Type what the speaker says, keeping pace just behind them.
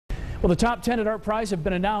Well, the top 10 at Art Prize have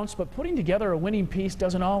been announced, but putting together a winning piece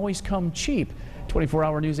doesn't always come cheap.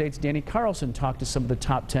 24-hour News 8's Danny Carlson talked to some of the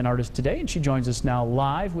top 10 artists today, and she joins us now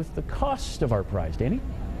live with the cost of Art Prize. Danny?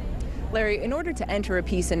 Larry, in order to enter a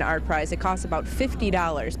piece in Art Prize, it costs about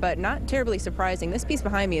 $50, but not terribly surprising. This piece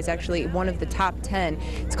behind me is actually one of the top 10.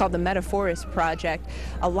 It's called the Metaforest Project.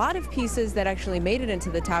 A lot of pieces that actually made it into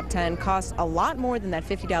the top 10 cost a lot more than that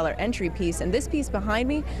 $50 entry piece, and this piece behind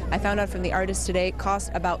me, I found out from the artist today,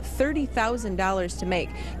 cost about $30,000 to make.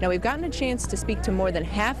 Now, we've gotten a chance to speak to more than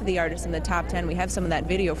half of the artists in the top 10. We have some of that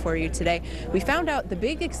video for you today. We found out the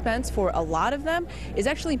big expense for a lot of them is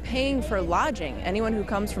actually paying for lodging. Anyone who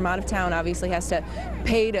comes from out of town obviously has to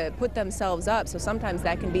pay to put themselves up, so sometimes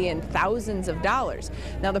that can be in thousands of dollars.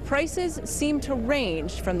 Now, the prices seem to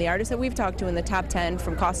range from the artists that we've talked to in the top 10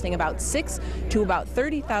 from costing about $6,000 to about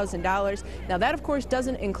 $30,000. Now, that of course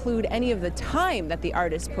doesn't include any of the time that the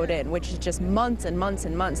artists put in, which is just months and months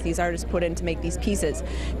and months these artists put in to make these pieces.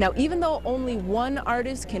 Now, even though only one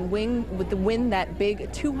artist can win that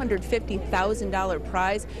big $250,000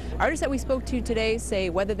 prize, artists that we spoke to today say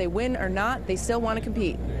whether they win or not, they still want to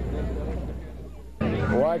compete.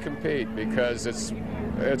 Why compete? Because it's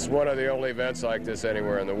one of the only events like this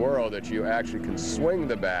anywhere in the world that you actually can swing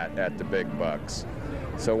the bat at the big bucks.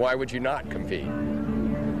 So why would you not compete?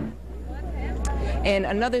 And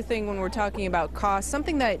another thing when we're talking about cost,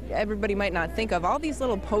 something that everybody might not think of, all these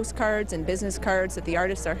little postcards and business cards that the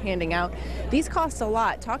artists are handing out, these cost a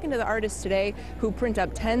lot. Talking to the artists today who print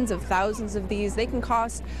up tens of thousands of these, they can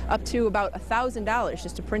cost up to about $1,000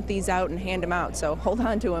 just to print these out and hand them out. So hold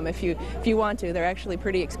on to them if you want to. They're actually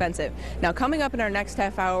pretty expensive. Now, coming up in our next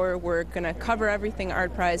half hour, we're going to cover everything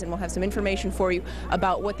Art Prize, and we'll have some information for you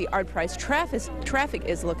about what the Art Prize traffic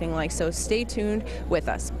is looking like. So stay tuned with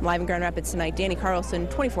us. Live in Grand Rapids tonight, Danny Carlson,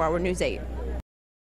 24-hour News 8.